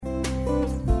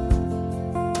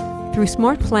Through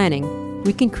smart planning,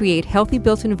 we can create healthy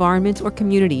built environments or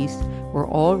communities where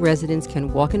all residents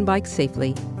can walk and bike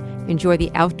safely, enjoy the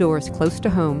outdoors close to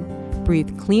home,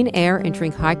 breathe clean air, and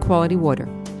drink high-quality water.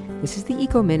 This is the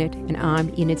Eco Minute, and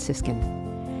I'm Enid Siskin.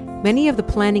 Many of the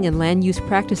planning and land use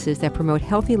practices that promote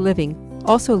healthy living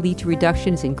also lead to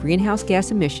reductions in greenhouse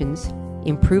gas emissions,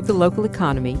 improve the local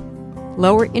economy,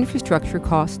 lower infrastructure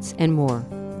costs, and more.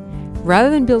 Rather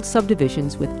than build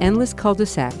subdivisions with endless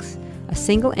cul-de-sacs, a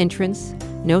single entrance,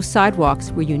 no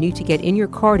sidewalks where you need to get in your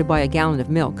car to buy a gallon of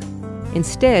milk,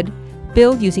 instead,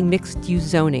 build using mixed-use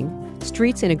zoning,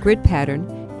 streets in a grid pattern,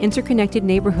 interconnected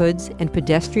neighborhoods, and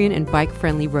pedestrian and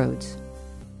bike-friendly roads.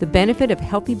 The benefit of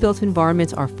healthy built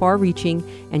environments are far-reaching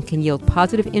and can yield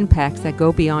positive impacts that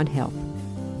go beyond health.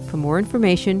 For more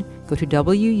information, go to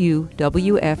wuwf.org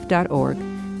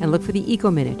and look for the Eco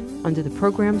Minute under the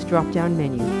program's drop-down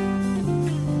menu.